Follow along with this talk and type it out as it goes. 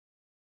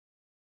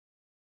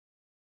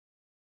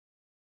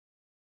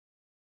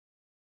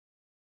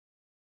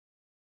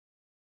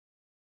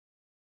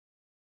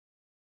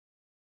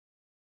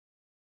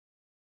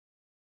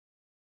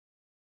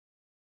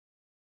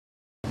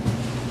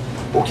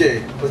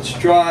Okay, let's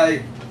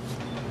try.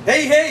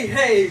 Hey, hey,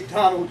 hey,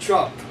 Donald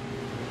Trump.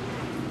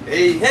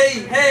 Hey,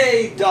 hey,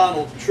 hey,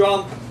 Donald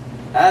Trump.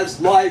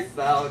 As life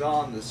out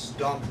on the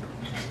stump,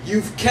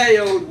 you've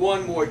KO'd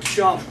one more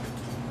chump.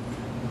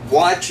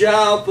 Watch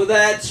out for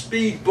that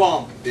speed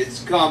bump.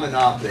 It's coming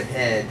up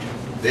ahead.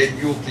 Then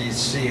you'll be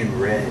seeing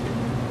red.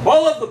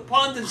 All of the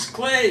pundits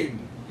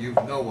claim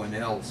you've no one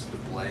else to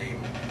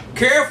blame.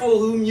 Careful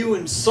whom you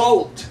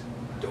insult.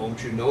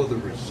 Don't you know the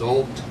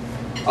result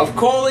of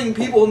calling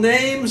people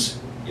names?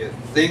 You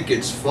think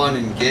it's fun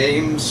and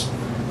games?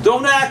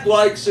 Don't act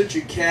like such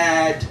a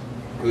cad,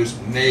 'cause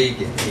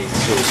Megan ain't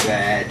so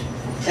bad.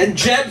 And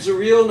Jeb's a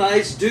real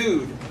nice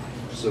dude,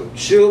 so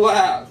chill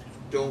out,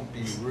 don't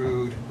be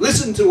rude.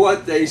 Listen to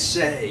what they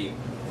say,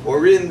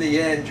 or in the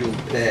end you'll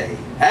pay.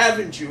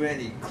 Haven't you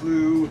any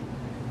clue?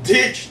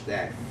 Ditch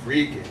that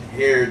freaking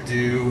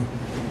hairdo.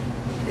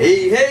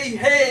 Hey, hey,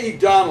 hey,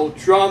 Donald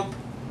Trump.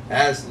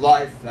 As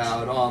life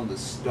out on the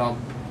stump,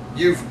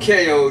 you've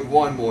KO'd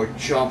one more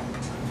chump.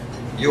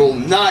 You'll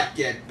not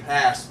get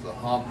past the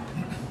hump,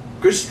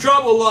 'cause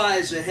trouble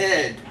lies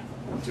ahead,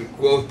 to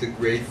quote the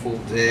Grateful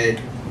Dead.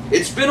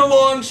 It's been a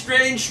long,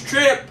 strange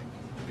trip.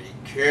 Be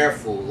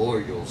careful or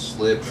you'll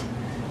slip.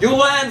 You'll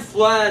land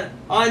flat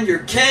on your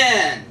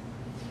can.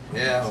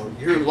 Hell,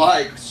 you're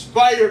like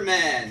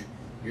Spider-Man.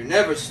 You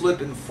never slip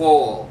and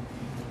fall.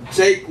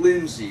 Take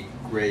Lindsey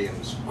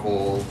Graham's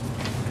call.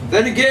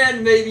 Then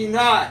again, maybe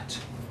not,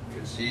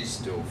 'cause he's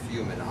still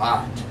fuming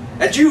hot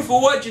at you for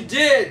what you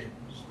did.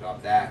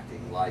 Stop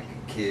acting like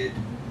a kid.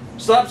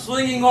 Stop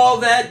slinging all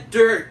that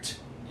dirt.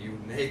 You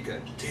make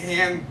a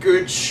damn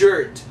good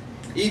shirt.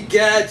 Eat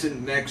gads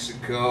in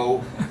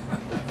Mexico.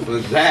 For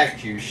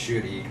that you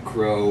should eat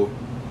crow.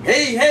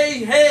 Hey,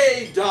 hey,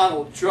 hey,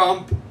 Donald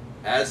Trump.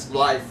 As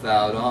life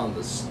out on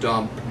the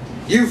stump,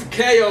 you've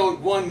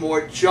KO'd one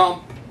more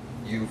chump.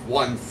 You've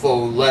one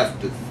foe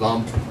left to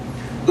thump.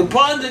 The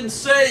pundits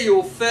say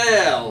you'll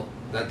fail,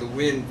 that the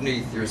wind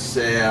beneath your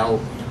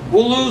sail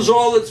will lose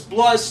all its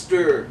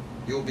bluster.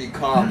 You'll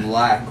become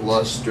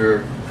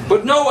lackluster.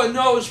 But no one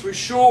knows for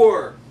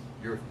sure.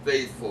 Your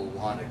faithful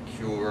want a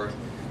cure.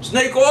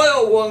 Snake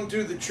oil won't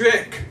do the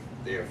trick.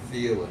 They're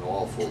feeling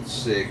awful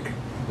sick.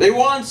 They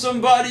want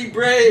somebody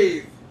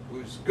brave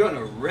who's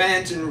gonna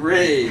rant and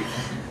rave.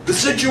 The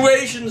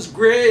situation's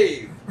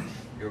grave.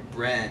 Your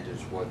brand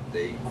is what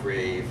they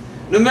crave.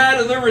 No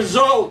matter the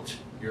result,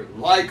 you're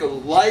like a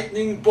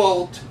lightning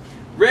bolt,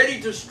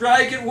 ready to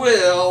strike at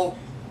will.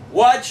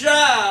 Watch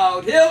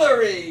out,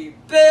 Hillary,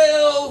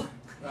 Bill!